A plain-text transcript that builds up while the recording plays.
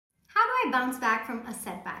bounce back from a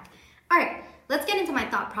setback? All right, let's get into my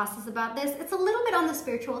thought process about this. It's a little bit on the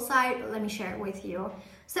spiritual side, but let me share it with you.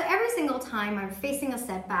 So every single time I'm facing a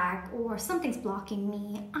setback or something's blocking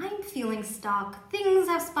me, I'm feeling stuck, things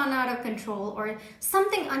have spun out of control, or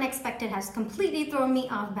something unexpected has completely thrown me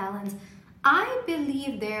off balance, I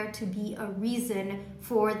believe there to be a reason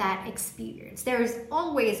for that experience. There is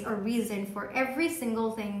always a reason for every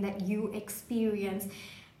single thing that you experience.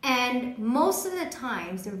 And most of the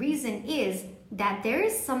times, the reason is that there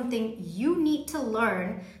is something you need to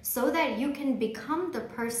learn so that you can become the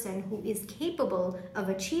person who is capable of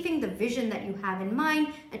achieving the vision that you have in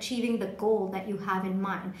mind, achieving the goal that you have in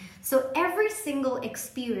mind. So every single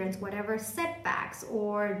experience, whatever setbacks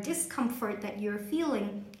or discomfort that you're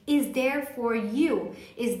feeling, is there for you,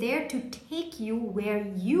 is there to take you where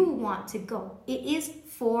you want to go. It is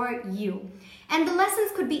for you. And the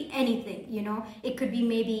lessons could be anything, It could be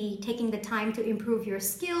maybe taking the time to improve your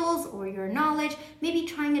skills or your knowledge, maybe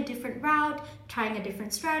trying a different route, trying a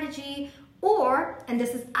different strategy, or, and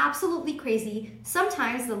this is absolutely crazy,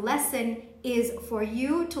 sometimes the lesson is for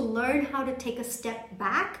you to learn how to take a step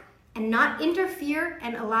back and not interfere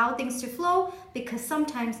and allow things to flow, because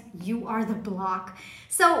sometimes you are the block.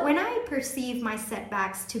 So when I perceive my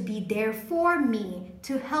setbacks to be there for me,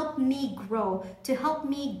 to help me grow, to help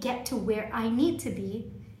me get to where I need to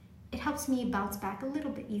be, it helps me bounce back a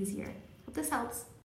little bit easier. Hope this helps.